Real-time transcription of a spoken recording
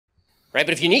right?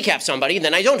 But if you kneecap somebody,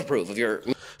 then I don't approve of your...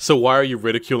 So why are you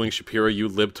ridiculing Shapiro? You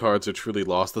libtards are truly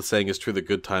lost. The saying is true, the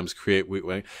good times create wheat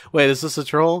wing. Wait, is this a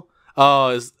troll? Oh,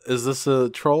 is this a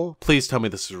troll? Please tell me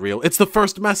this is real. It's the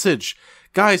first message!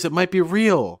 Guys, it might be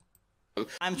real.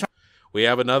 We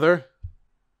have another?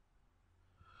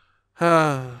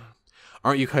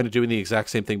 Aren't you kind of doing the exact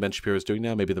same thing Ben Shapiro is doing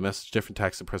now? Maybe the message different,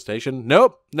 tax and presentation?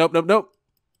 Nope.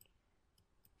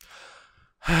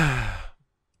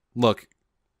 Look,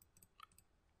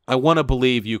 I want to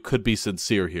believe you could be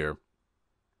sincere here.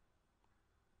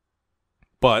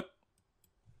 But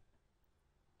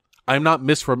I'm not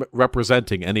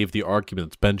misrepresenting any of the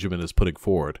arguments Benjamin is putting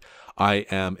forward. I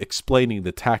am explaining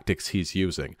the tactics he's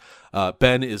using.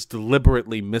 Ben is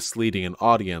deliberately misleading an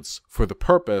audience for the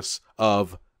purpose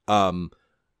of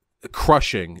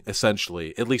crushing,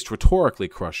 essentially, at least rhetorically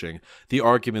crushing, the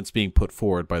arguments being put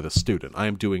forward by the student. I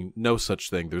am doing no such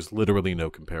thing. There's literally no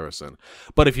comparison.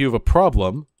 But if you have a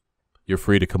problem, you're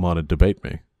free to come on and debate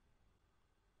me.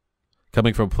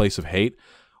 Coming from a place of hate?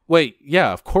 Wait,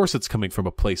 yeah, of course it's coming from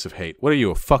a place of hate. What are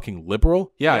you, a fucking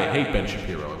liberal? Yeah, I hate Ben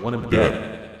Shapiro. I want him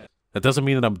dead. That doesn't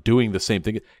mean that I'm doing the same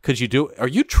thing. Are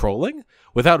you trolling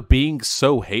without being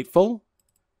so hateful?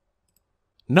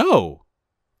 No.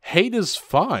 Hate is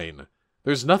fine.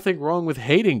 There's nothing wrong with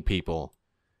hating people.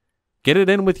 Get it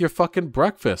in with your fucking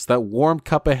breakfast. That warm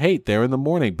cup of hate there in the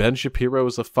morning. Ben Shapiro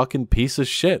is a fucking piece of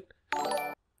shit.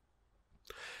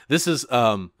 I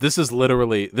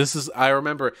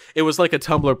remember, it was like a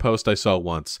Tumblr post I saw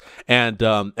once, and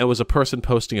it was a person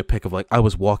posting a pic of, like, I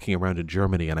was walking around in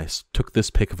Germany, and I took this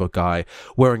pic of a guy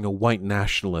wearing a white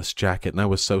nationalist jacket, and I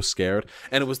was so scared,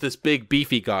 and it was this big,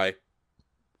 beefy guy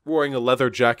wearing a leather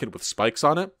jacket with spikes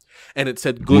on it, and it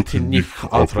said, Gute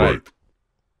Nacht, alt-right,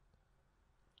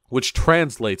 which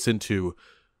translates into,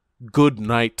 good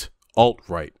night,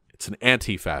 alt-right. It's an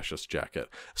anti-fascist jacket.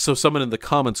 So someone in the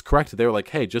comments corrected. They were like,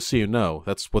 hey, just so you know,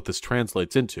 that's what this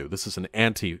translates into. This is an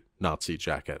anti-Nazi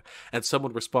jacket. And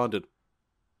someone responded,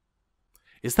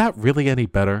 is that really any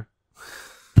better?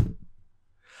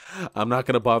 I'm not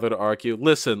going to bother to argue.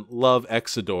 Listen, love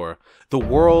Exodore. The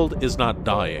world is not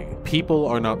dying. People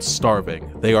are not starving.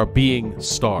 They are being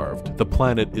starved. The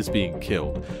planet is being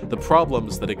killed. The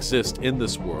problems that exist in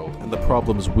this world and the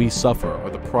problems we suffer are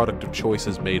the product of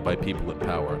choices made by people in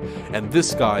power. And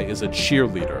this guy is a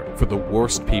cheerleader for the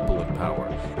worst people in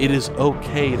power. It is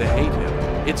okay to hate him.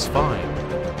 It's fine.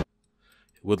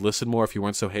 Would listen more if you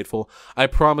weren't so hateful. I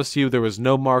promise you there is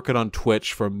no market on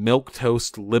Twitch for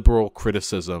milquetoast liberal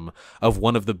criticism of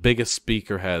one of the biggest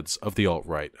speakerheads of the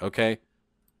alt-right, okay?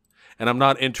 And I'm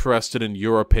not interested in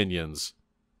your opinions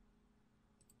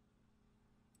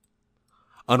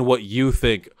on what you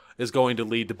think is going to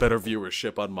lead to better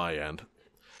viewership on my end.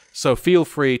 So feel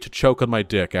free to choke on my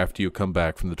dick after you come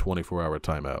back from the 24-hour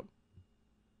timeout.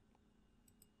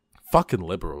 Fucking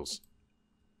liberals.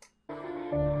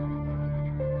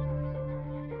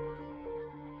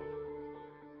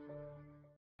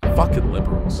 Fucking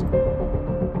liberals.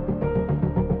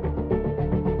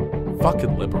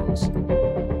 Fucking liberals.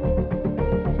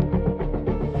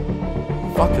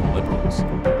 Fucking liberals.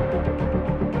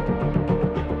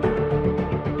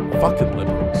 Fucking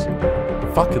liberals.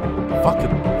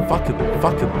 Fucking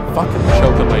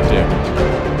choke on my dick.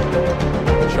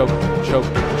 Choke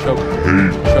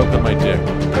on my dick.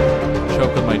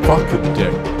 Choke on my fucking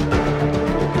dick.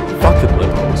 Fucking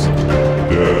liberals.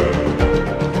 Yeah.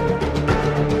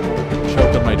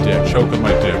 Choke on my dick, choke on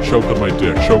my dick, choke on my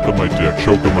dick, choke on my dick,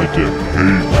 choke on my dick.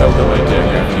 Choke on my dick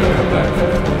after you come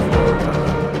back.